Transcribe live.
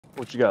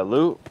What you got,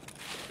 loot?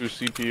 2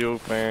 CPU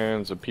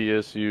fans, a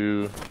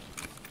PSU.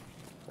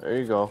 There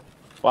you go.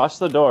 Watch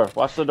the door.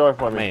 Watch the door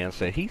for me. Man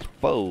said he's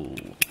full.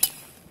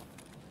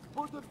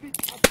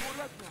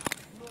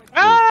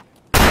 Ah!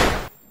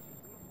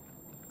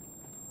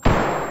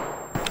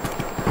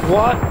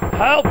 What?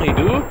 Help me,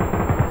 dude!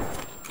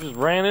 Just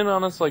ran in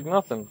on us like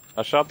nothing.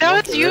 I shot the That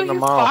monkey was you, right in the you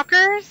mouth.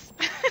 fuckers!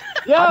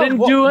 Yeah, I didn't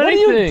do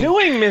anything. What are you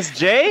doing, Miss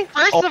J?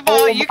 First of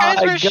Oh all, you guys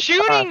my were God.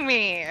 shooting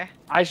me!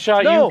 I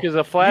shot No, you because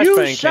a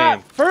flashbang you shot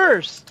came.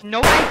 first. No,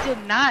 I did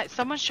not.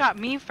 Someone shot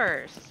me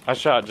first. I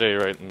shot Jay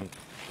right in,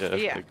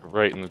 Yeah. like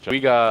right in the chest. We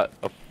got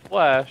a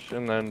flash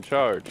and then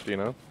charged, you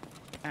know?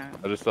 Oh.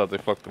 I just thought they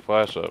fucked the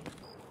flash up.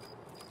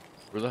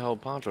 Where the hell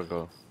did Poncho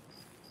go?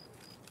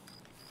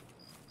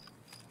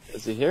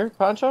 Is he here,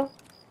 Poncho?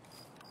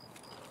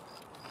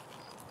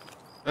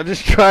 I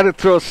just tried to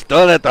throw a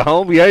stun at the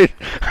homie.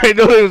 I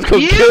know they was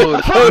gonna You kill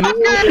each other.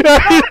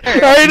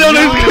 I didn't know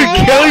they was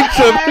gonna kill each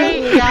other.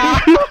 Yeah.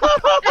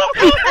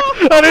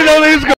 I didn't know they was gonna